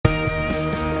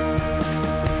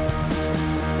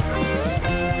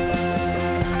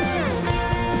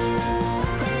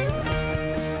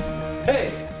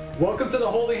the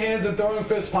Holding Hands and Throwing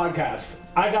Fists podcast.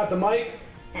 I got the mic.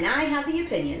 And I have the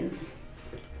opinions.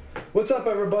 What's up,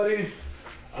 everybody?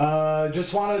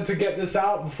 Just wanted to get this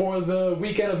out before the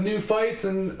weekend of new fights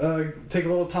and take a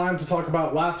little time to talk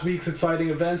about last week's exciting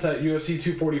events at UFC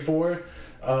 244.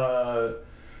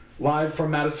 Live from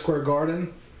Madison Square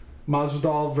Garden.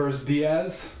 Masvidal versus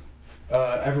Diaz.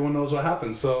 Everyone knows what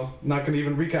happened, so not going to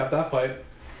even recap that fight.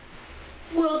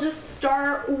 We'll just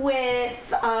start with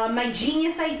my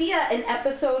genius idea in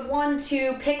episode 1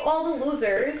 to pick all the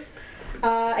losers.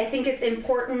 I think it's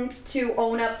important to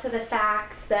own up to the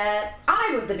fact that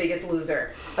I was the biggest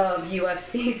loser of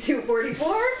UFC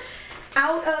 244.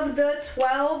 Out of the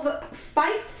 12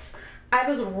 fights, I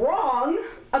was wrong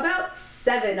about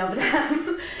 7 of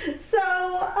them.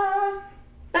 So,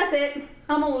 that's it.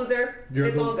 I'm a loser.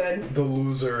 It's all good. The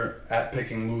loser at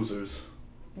picking losers.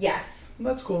 Yes.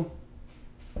 That's cool.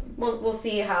 We'll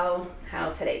see how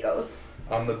today goes.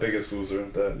 I'm the biggest loser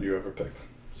that you ever picked.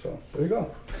 So, there you go.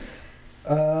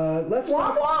 Let's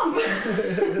Womp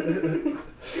womp!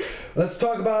 Let's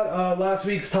talk about last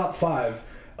week's top 5.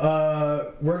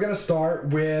 We're going to start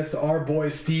with our boy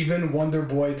Stephen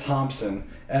Wonderboy Thompson.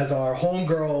 As our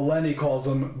homegirl Lenny calls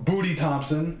him, Booty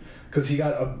Thompson, because he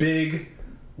got a big,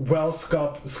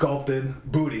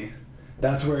 well-sculpted booty.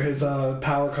 That's where his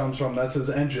power comes from. That's his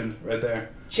engine right there.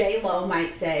 J-Lo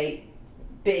might say,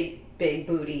 big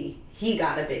booty. He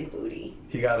got a big booty.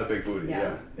 He got a big booty,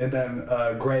 yeah. And then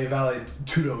gray Valley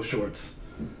Tudo shorts.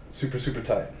 Super, super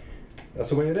tight. That's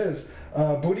the way it is.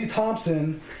 Booty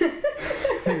Thompson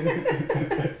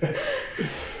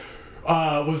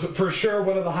was for sure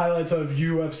one of the highlights of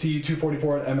UFC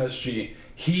 244 at MSG.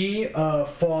 He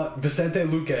fought Vicente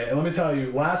Luque. And let me tell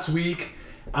you, last week,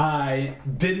 I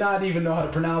did not even know how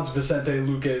to pronounce Vicente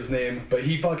Luque's name, but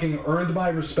he fucking earned my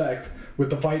respect with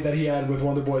the fight that he had with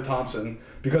Wonderboy Thompson,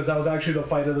 because that was actually the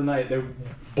fight of the night. They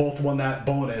both won that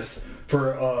bonus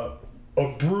for a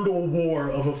brutal war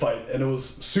of a fight, and it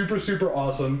was super, super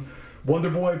awesome.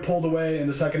 Wonderboy pulled away in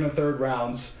the second and third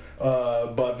rounds,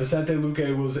 but Vicente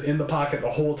Luque was in the pocket the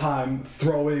whole time,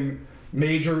 throwing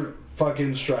major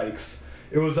fucking strikes.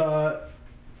 It was a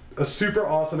super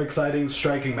awesome, exciting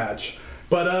striking match.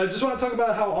 But I just want to talk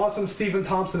about how awesome Stephen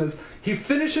Thompson is. He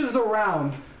finishes the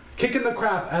round kicking the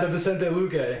crap out of Vicente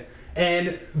Luque,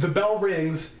 and the bell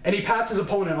rings, and he pats his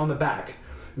opponent on the back.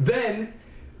 Then,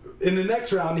 in the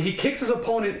next round, he kicks his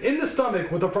opponent in the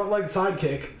stomach with a front leg side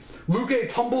kick. Luque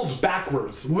tumbles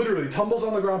backwards, literally tumbles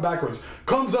on the ground backwards,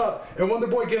 comes up, and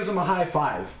Wonderboy gives him a high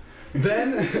five.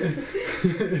 Then,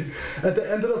 at the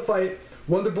end of the fight,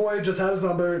 Wonderboy just had his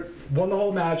number, won the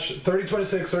whole match,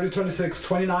 30-26, 30-26,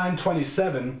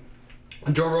 29-27.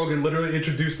 Joe Rogan literally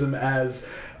introduced him as,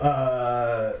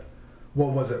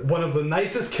 one of the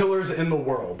nicest killers in the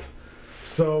world.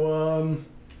 So,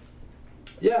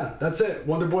 yeah, that's it.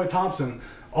 Wonderboy Thompson.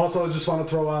 Also, I just want to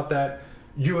throw out that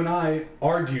you and I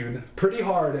argued pretty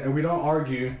hard, and we don't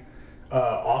argue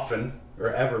often,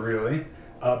 or ever really,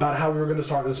 about how we were going to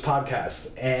start this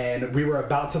podcast. And we were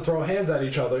about to throw hands at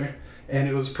each other, and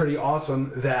it was pretty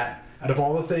awesome that out of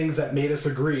all the things that made us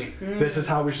agree, this is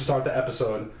how we should start the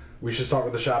episode. We should start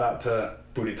with a shout out to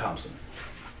Booty Thompson.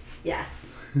 Yes,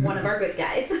 one of our good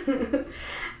guys.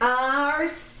 Our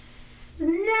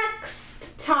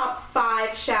next top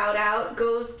 5 shout out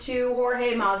goes to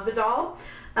Jorge Masvidal.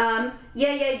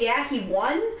 He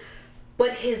won,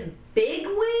 but his big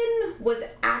win was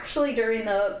actually during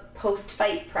the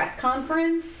post-fight press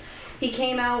conference. He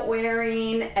came out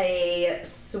wearing a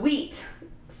sweet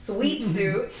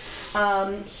suit,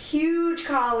 huge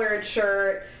collared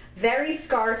shirt, very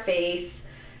Scarface.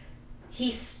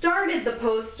 He started the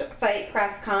post-fight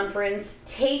press conference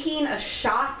taking a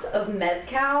shot of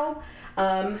mezcal.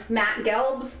 Matt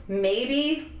Gelbs,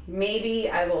 maybe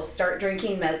I will start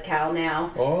drinking mezcal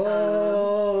now.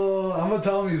 Oh, I'm gonna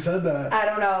tell him you said that. I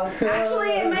don't know. Actually,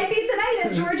 it might be tonight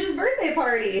at George's birthday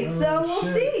party, so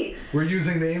we'll see. We're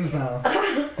using names now.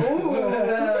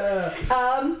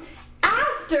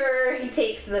 After he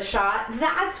takes the shot,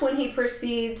 that's when he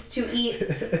proceeds to eat.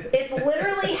 It's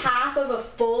literally half of a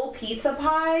full pizza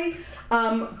pie,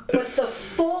 but the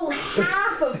full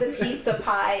half of the pizza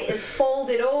pie is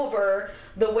folded over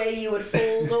the way you would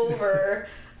fold over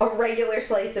a regular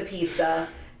slice of pizza.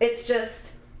 It's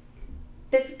just,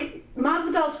 this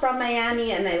Masvidal's from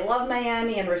Miami, and I love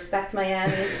Miami and respect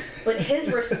Miami, but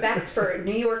his respect for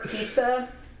New York pizza,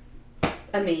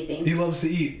 amazing. He loves to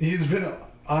eat. He's been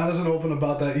honest and open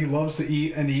about that. He loves to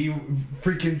eat, and he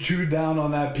freaking chewed down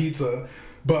on that pizza.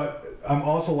 But I'm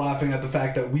also laughing at the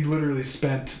fact that we literally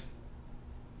spent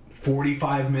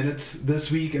 45 minutes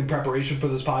this week in preparation for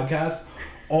this podcast,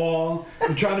 all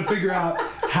trying to figure out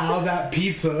how that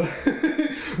pizza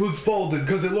was folded,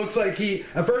 because it looks like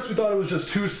at first we thought it was just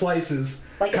 2 slices.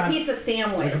 Like a pizza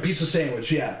sandwich. Like a pizza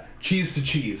sandwich, yeah. Cheese to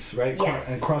cheese, right? Yes.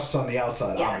 And crusts on the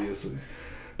outside, yes. obviously.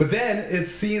 But then it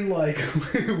seemed like,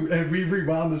 and we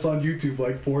rewound this on YouTube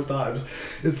like 4 times,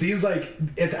 it seems like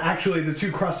it's actually the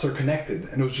 2 crusts are connected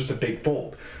and it was just a big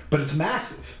fold. But it's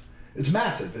massive. It's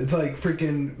massive. It's like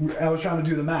freaking, I was trying to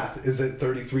do the math. Is it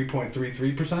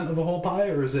 33.33% of the whole pie,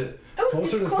 or is it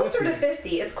closer to 50? It's closer to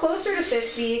 50. It's closer to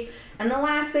 50. And the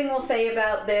last thing we'll say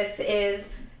about this is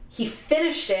he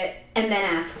finished it and then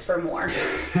asked for more.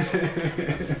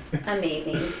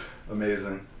 Amazing.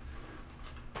 Amazing.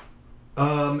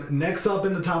 Next up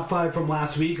in the top 5 from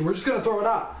last week, we're just going to throw it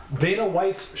out. Dana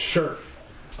White's shirt.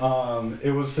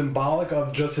 It was symbolic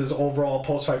of just his overall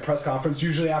post-fight press conference.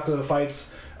 Usually after the fights,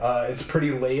 it's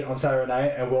pretty late on Saturday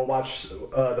night, and we'll watch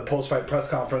the post-fight press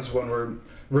conference when we're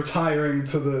retiring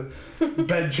to the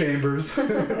bed chambers.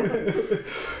 Dana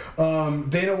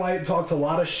White talks a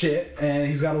lot of shit, and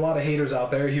he's got a lot of haters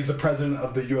out there. He's the president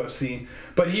of the UFC.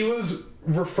 But he was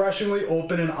refreshingly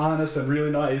open and honest and really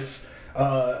nice.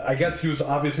 I guess he was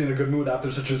obviously in a good mood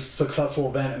after such a successful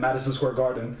event at Madison Square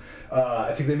Garden.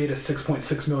 I think they made a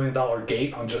 $6.6 million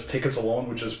gate on just tickets alone,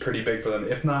 which is pretty big for them,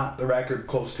 if not the record,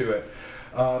 close to it.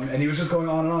 And he was just going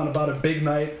on and on about a big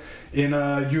night in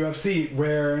UFC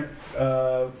where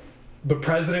the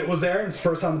president was there. It's the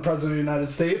first time the president of the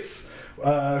United States,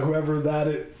 whoever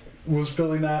was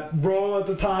filling that role at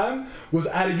the time, was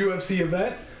at a UFC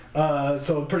event.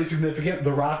 So pretty significant.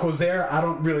 The Rock was there. I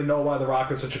don't really know why The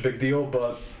Rock is such a big deal,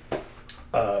 but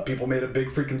people made a big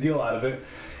freaking deal out of it.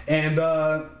 And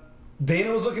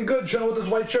Dana was looking good, chilling with his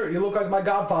white shirt. He looked like my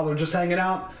godfather, just hanging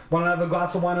out, wanting to have a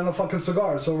glass of wine and a fucking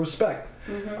cigar, so respect.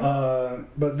 Mm-hmm.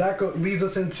 But that leads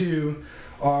us into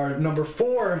our number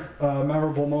 4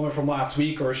 memorable moment from last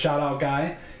week, or a shout-out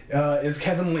guy, is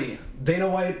Kevin Lee. Dana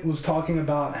White was talking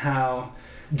about how,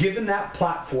 given that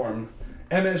platform,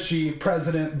 MSG,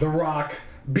 President, The Rock,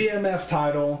 BMF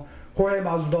title, Jorge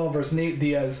Masvidal versus Nate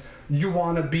Diaz, you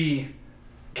want to be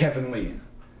Kevin Lee.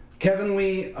 Kevin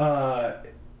Lee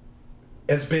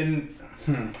has been,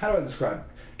 how do I describe it?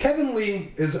 Kevin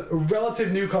Lee is a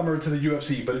relative newcomer to the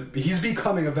UFC, but he's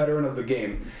becoming a veteran of the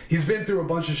game. He's been through a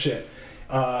bunch of shit.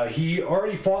 He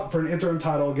already fought for an interim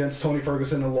title against Tony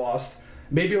Ferguson and lost.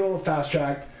 Maybe a little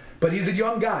fast-tracked, but he's a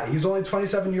young guy. He's only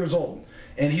 27 years old.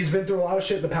 And he's been through a lot of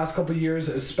shit the past couple of years,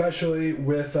 especially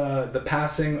with the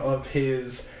passing of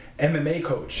his MMA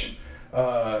coach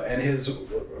and his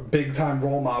big-time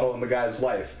role model in the guy's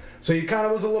life. So he kind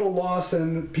of was a little lost,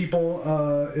 and people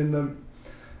in the,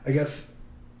 I guess,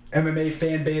 MMA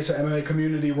fan base or MMA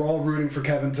community were all rooting for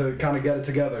Kevin to kind of get it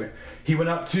together. He went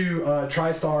up to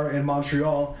TriStar in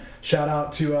Montreal. Shout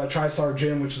out to TriStar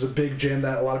Gym, which is a big gym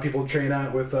that a lot of people train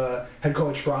at, with head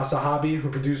coach Firas Zahabi, who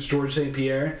produced George St.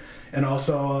 Pierre, and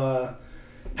also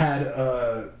had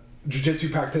a jiu-jitsu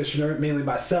practitioner, mainly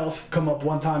myself, come up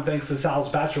one time thanks to Sal's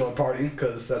bachelor party,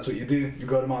 because that's what you do. You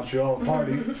go to Montreal and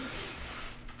party.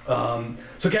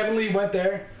 So Kevin Lee went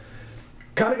there,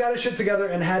 kind of got his shit together,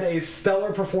 and had a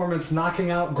stellar performance,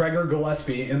 knocking out Gregor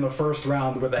Gillespie in the first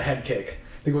round with a head kick.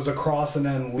 I think it was a cross and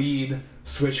then lead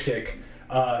switch kick,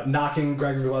 knocking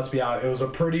Gregor Gillespie out. It was a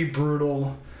pretty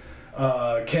brutal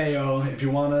KO. If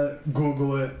you want to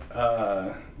Google it,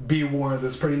 be warned,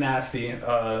 it's pretty nasty.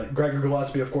 Gregor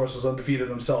Gillespie, of course, was undefeated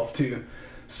himself too.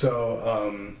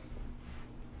 So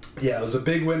yeah, it was a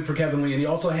big win for Kevin Lee, and he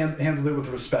also handled it with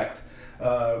respect.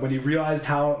 When he realized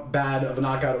how bad of a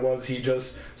knockout it was, he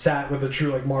just sat with a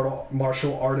true like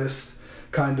martial artist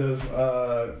kind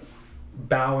of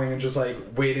bowing and just like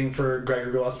waiting for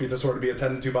Gregor Gillespie to sort of be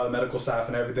attended to by the medical staff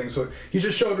and everything. So he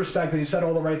just showed respect, and he said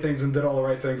all the right things and did all the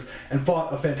right things and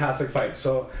fought a fantastic fight.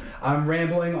 So I'm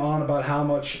rambling on about how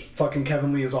much fucking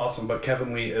Kevin Lee is awesome, but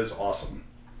Kevin Lee is awesome.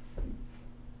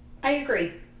 I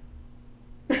agree.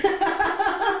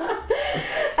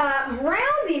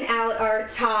 Rounding out our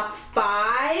top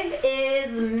 5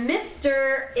 is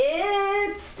Mr.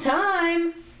 It's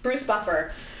Time, Bruce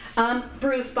Buffer.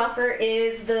 Bruce Buffer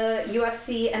is the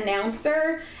UFC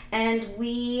announcer, and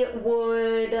we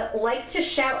would like to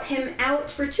shout him out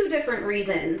for 2 different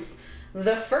reasons.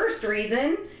 The first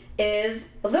reason is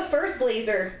the first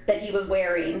blazer that he was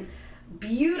wearing.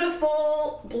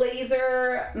 Beautiful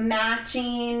blazer,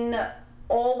 matching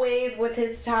always with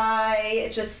his tie.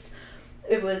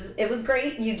 It was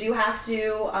great. You do have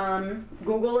to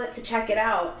Google it to check it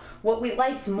out. What we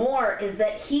liked more is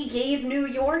that he gave New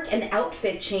York an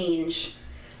outfit change.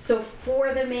 So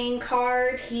for the main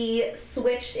card, he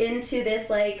switched into this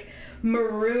like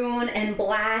maroon and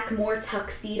black, more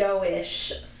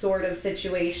tuxedo-ish sort of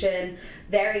situation.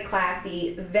 Very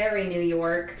classy, very New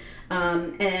York.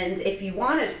 And if you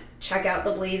want to check out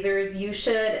the blazers, you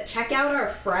should check out our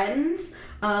friends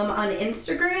on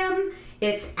Instagram.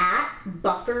 It's at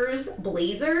Buffers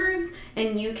Blazers,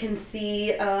 and you can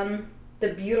see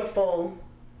the beautiful,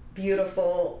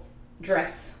 beautiful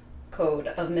dress code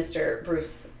of Mr.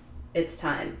 Bruce. It's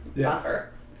time. Yeah. Buffer.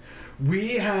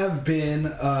 We have been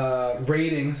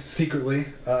rating secretly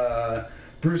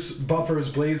Bruce Buffer's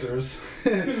Blazers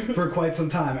for quite some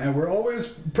time, and we're always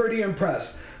pretty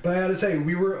impressed. But I gotta say,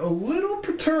 we were a little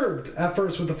perturbed at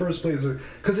first with the first blazer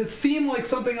because it seemed like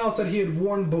something else that he had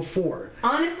worn before.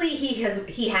 Honestly, he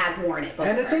has worn it before.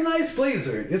 And it's a nice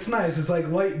blazer. It's nice. It's like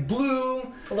light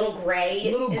blue. A little gray.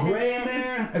 A little gray in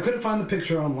there. I couldn't find the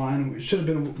picture online. We should have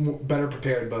been better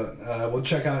prepared, but we'll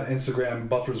check out Instagram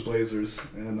Buffer's Blazers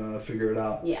and figure it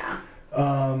out. Yeah.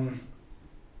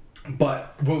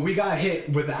 But when we got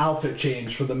hit with the outfit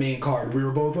change for the main card, we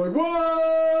were both like,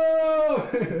 whoa!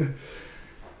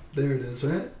 There it is,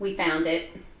 right? We found it.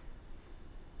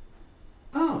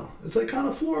 Oh, it's like kind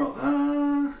of floral.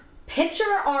 Picture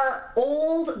our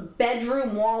old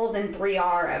bedroom walls in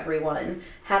 3R, everyone.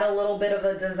 Had a little bit of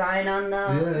a design on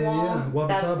the wall. Yeah.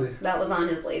 Wabi-sabi. That was on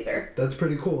his blazer. That's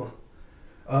pretty cool.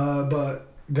 But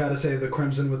gotta say, the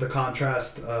crimson with the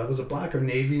contrast, was it black or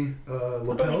navy lapels?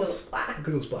 I believe it was black. I think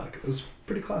it was black. It was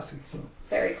pretty classy. So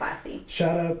Very classy.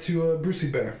 shout out to Brucey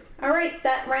Bear. All right,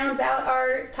 that rounds out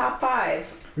our top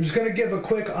 5. We're just gonna give a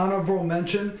quick honorable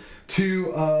mention to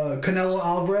Canelo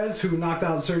Alvarez, who knocked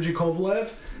out Sergey Kovalev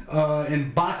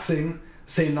in boxing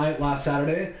same night last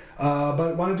Saturday.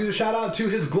 But want to do a shout out to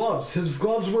his gloves. His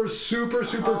gloves were super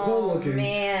cool looking. Oh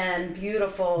man,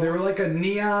 beautiful. They were like a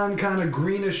neon kind of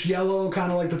greenish yellow,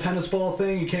 kind of like the tennis ball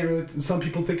thing. You can't really. Some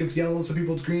people think it's yellow, some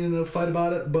people it's green, and they'll fight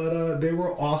about it. But they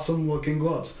were awesome looking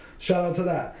gloves. Shout out to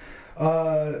that.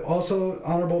 Also,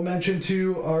 honorable mention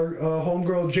to our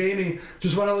homegirl Jamie.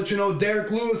 Just want to let you know, Derek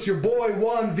Lewis, your boy,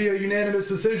 won via unanimous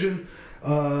decision.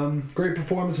 Great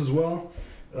performance as well.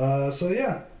 So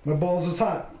yeah, my balls is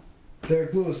hot.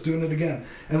 Derek Lewis doing it again.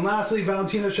 And lastly,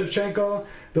 Valentina Shevchenko,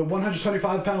 the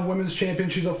 125-pound women's champion.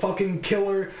 She's a fucking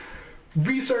killer.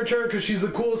 Research her because she's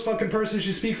the coolest fucking person.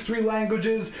 She speaks 3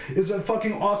 languages, is a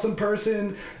fucking awesome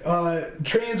person.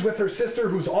 Trains with her sister,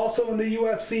 who's also in the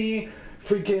UFC.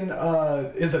 Freaking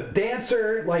is a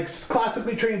dancer, like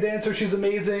classically trained dancer. She's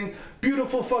amazing,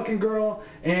 beautiful fucking girl.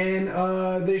 And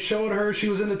they showed her. She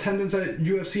was in attendance at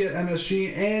UFC at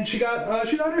MSG, and she dyed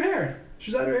her hair.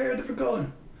 She dyed her hair a different color,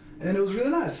 and it was really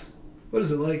nice. What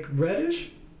is it, like reddish?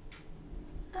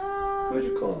 What'd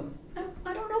you call it?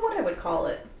 I don't know what I would call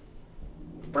it.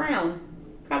 Brown.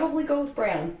 Probably go with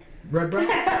brown. Red brown.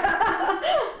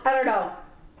 I don't know.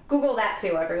 Google that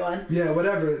too, everyone. Yeah,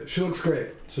 whatever. She looks great.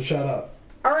 So shout out.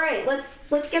 All right,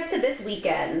 let's get to this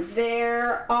weekend.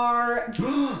 There are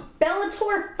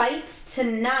Bellator fights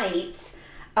tonight.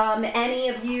 Any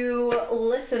of you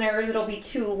listeners, it'll be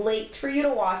too late for you to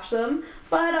watch them.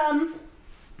 But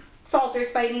Salter's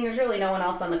fighting. There's really no one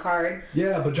else on the card.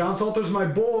 Yeah, but John Salter's my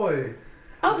boy.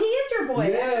 Oh, he is your boy.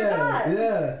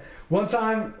 Yeah. One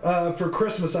time for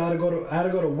Christmas, I had to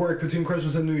go to work between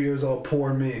Christmas and New Year's. Oh,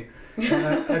 poor me. And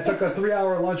I took a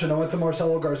 3-hour lunch and I went to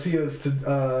Marcelo Garcia's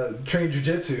to train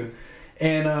jiu-jitsu.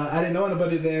 And I didn't know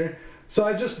anybody there. So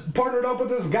I just partnered up with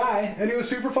this guy, and he was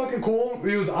super fucking cool.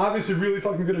 He was obviously really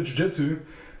fucking good at jiu-jitsu.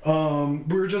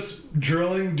 We were just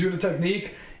drilling, doing a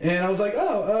technique. And I was like,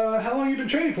 how long you been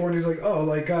training for? And he's like,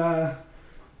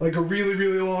 like a really,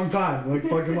 really long time. Like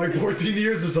fucking like 14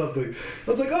 years or something. I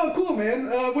was like, oh, cool, man.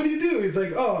 What do you do? He's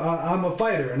like, I'm a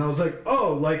fighter. And I was like,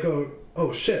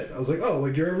 oh shit. I was like,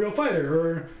 like you're a real fighter,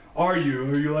 or are you?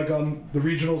 Are you like on the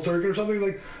regional circuit or something? He's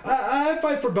like, I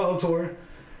fight for Bellator.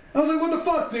 I was like, what the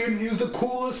fuck, dude? He was the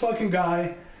coolest fucking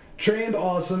guy, trained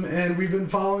awesome, and we've been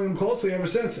following him closely ever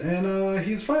since. And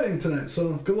he's fighting tonight,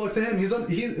 so good luck to him. Is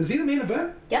he the main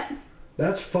event? Yep.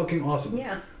 That's fucking awesome.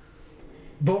 Yeah.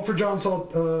 Vote for John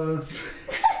Salt. I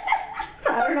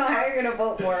don't know how you're gonna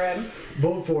vote for him.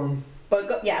 Vote for him. But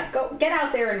go get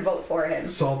out there and vote for him.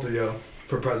 Salter, yo,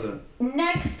 for president.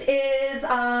 Next is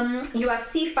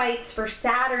UFC fights for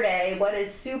Saturday. What is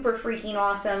super freaking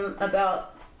awesome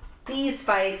about these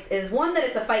fights is, one, that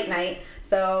it's a fight night,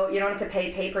 so you don't have to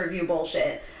pay pay-per-view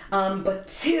bullshit. But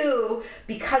 2,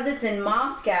 because it's in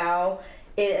Moscow,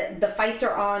 the fights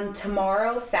are on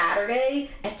tomorrow,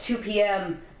 Saturday, at 2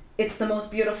 p.m. It's the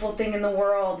most beautiful thing in the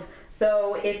world.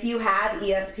 So if you have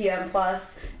ESPN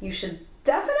Plus, you should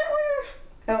definitely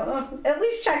at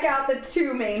least check out the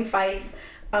 2 main fights.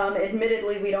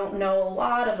 Admittedly, we don't know a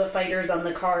lot of the fighters on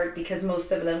the card because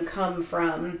most of them come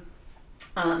from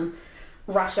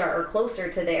Russia or closer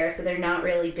to there, so they're not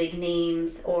really big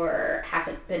names or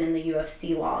haven't been in the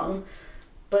UFC long.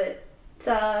 But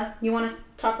you want to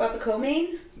talk about the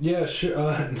co-main? Yeah, sure.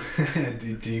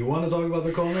 Do you want to talk about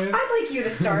the co-main? I'd like you to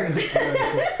start.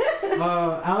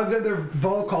 Alexander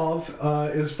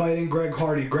Volkov is fighting Greg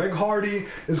Hardy. Greg Hardy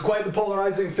is quite the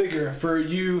polarizing figure for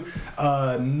you,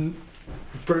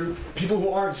 for people who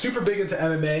aren't super big into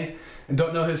MMA and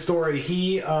don't know his story.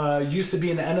 He used to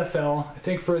be in the NFL, I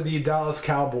think for the Dallas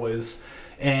Cowboys,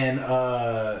 and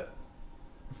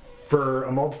for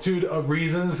a multitude of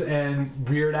reasons and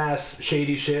weird ass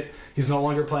shady shit, he's no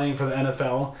longer playing for the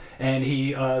NFL, and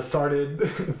he started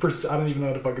I don't even know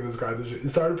how to fucking describe this shit. He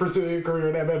started pursuing a career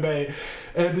in MMA,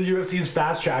 and the UFC's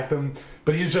fast tracked him,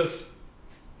 but he's just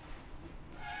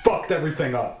fucked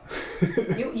everything up.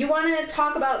 You want to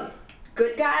talk about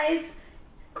good guys?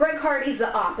 Greg Hardy's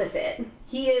the opposite.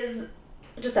 He is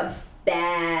just a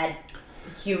bad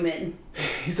human.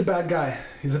 He's a bad guy.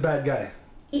 He's a bad guy.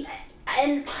 He's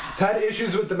had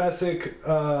issues with domestic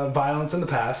violence in the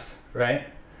past, right?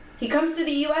 He comes to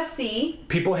the UFC.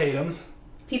 People hate him.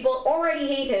 People already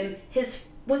hate him.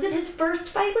 Was it his first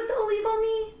fight with the illegal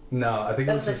knee? No, I think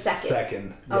it was his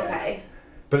second. Yeah. Okay.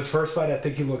 But his first fight, I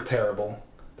think he looked terrible.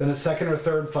 Then his second or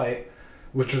third fight,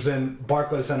 which was in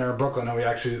Barclays Center in Brooklyn, and we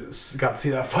actually got to see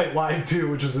that fight live too,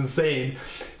 which was insane.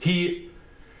 He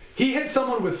hit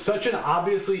someone with such an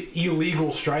obviously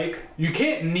illegal strike. You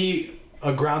can't knee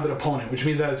a grounded opponent, which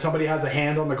means that somebody has a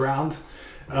hand on the ground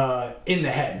in the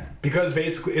head, because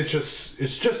basically it's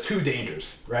just too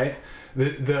dangerous, right?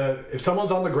 If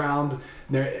someone's on the ground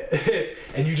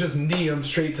and you just knee them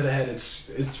straight to the head,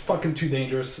 it's fucking too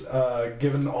dangerous,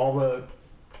 given all the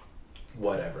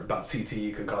whatever about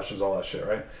CTE, concussions, all that shit,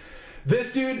 right?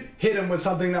 This dude hit him with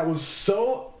something that was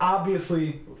so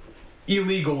obviously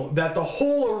illegal that the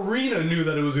whole arena knew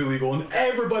that it was illegal, and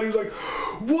everybody was like,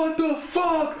 what the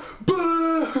fuck?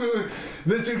 Boo!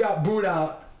 This dude got booed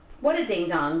out. What a ding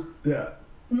dong. Yeah.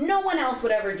 No one else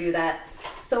would ever do that.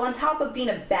 So on top of being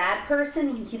a bad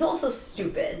person, he's also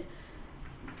stupid.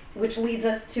 Which leads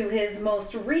us to his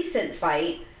most recent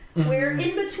fight, where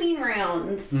in between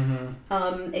rounds,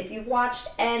 if you've watched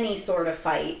any sort of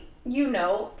fight, you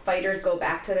know fighters go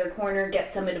back to their corner,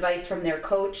 get some advice from their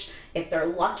coach. If they're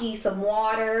lucky, some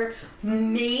water,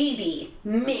 maybe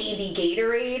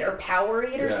Gatorade or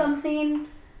Powerade or something.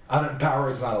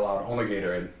 Powerade's not allowed, only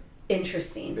Gatorade.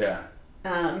 Interesting. Yeah.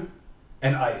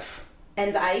 And ice.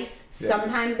 And ice. Yeah.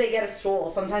 Sometimes they get a stool.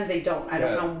 Sometimes they don't. I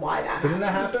don't know why that Didn't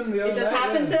that happen the other It just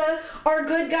happened to our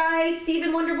good guy,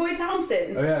 Stephen Wonderboy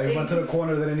Thompson. Oh yeah, he went to the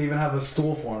corner. They didn't even have a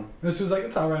stool for him. And he was like,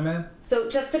 it's all right, man. So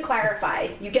just to clarify,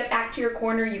 you get back to your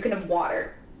corner, you can have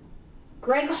water.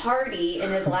 Greg Hardy,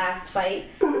 in his last fight,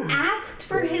 asked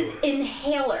for his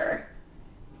inhaler.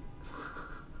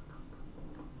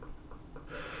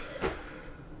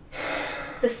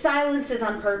 The silence is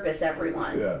on purpose,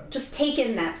 everyone. Yeah. Just take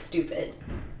in that stupid.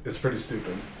 It's pretty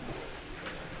stupid.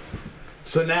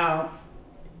 So now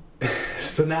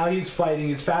he's fighting.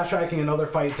 He's fast tracking another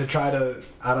fight to try to,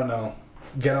 I don't know,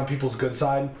 get on people's good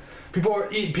side. People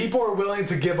are willing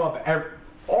to give up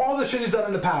all the shit he's done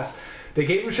in the past. They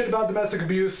gave him shit about domestic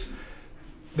abuse.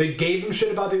 They gave him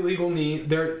shit about the illegal knee.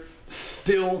 They're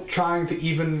still trying to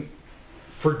even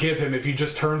forgive him if he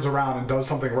just turns around and does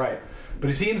something right. But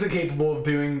he seems incapable of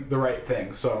doing the right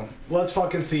thing. So let's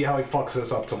fucking see how he fucks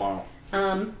this up tomorrow.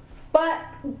 But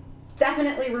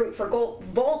definitely root for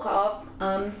Volkov.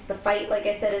 The fight, like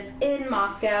I said, is in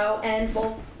Moscow, and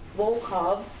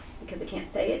Volkov, because I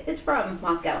can't say it, is from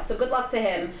Moscow. So good luck to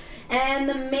him. And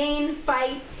the main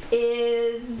fight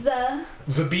is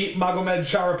Zabit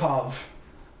Magomedsharipov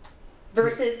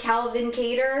versus Calvin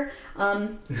Kattar.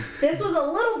 This was a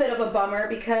little bit of a bummer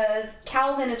because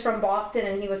Calvin is from Boston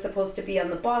and he was supposed to be on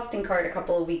the Boston card a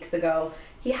couple of weeks ago.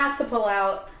 He had to pull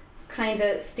out, kind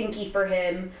of stinky for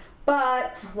him,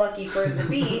 but lucky for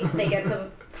Zabit, they get to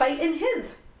fight in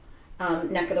his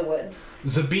neck of the woods.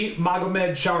 Zabit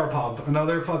Magomedsharipov,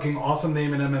 another fucking awesome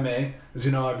name in MMA. As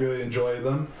you know, I really enjoy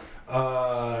them.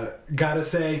 Gotta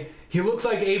say, he looks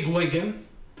like Abe Lincoln.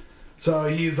 So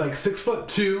he's like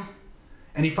 6'2",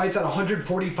 and he fights at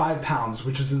 145 pounds,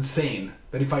 which is insane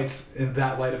that he fights in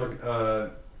that light of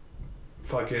a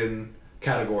fucking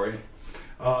category.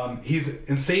 He's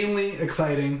insanely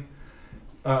exciting,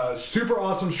 super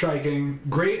awesome striking,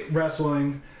 great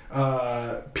wrestling.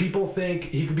 People think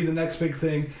he could be the next big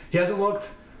thing. He hasn't looked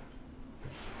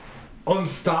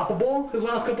unstoppable his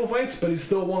last couple fights, but he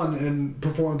still won and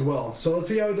performed well. So let's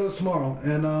see how he does tomorrow.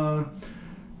 And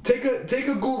take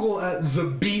a Google at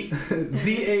Zabit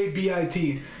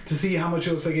Zabit to see how much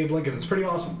he looks like Abe Lincoln. It's pretty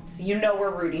awesome. So you know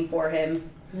we're rooting for him.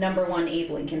 Number one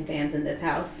Abe Lincoln fans in this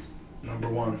house. Number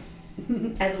one.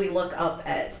 As we look up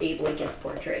at Abe Lincoln's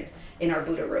portrait in our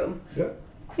Buddha room. Yep.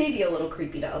 Maybe a little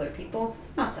creepy to other people,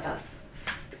 not to us.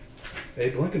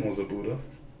 Abe Lincoln was a Buddha.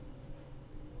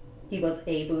 He was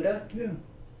a Buddha? Yeah.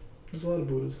 There's a lot of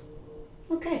Buddhas.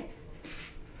 Okay.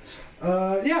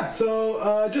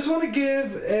 So just want to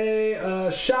give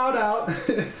a shout out.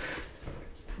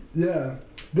 Yeah.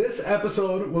 This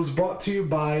episode was brought to you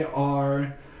by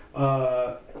our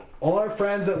all our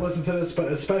friends that listen to this,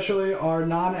 but especially our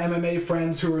non-MMA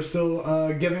friends who are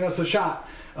still giving us a shot.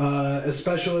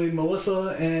 Especially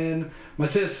Melissa and my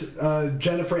sis,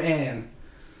 Jennifer Ann.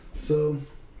 So,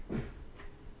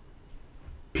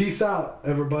 peace out,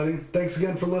 everybody. Thanks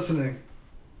again for listening.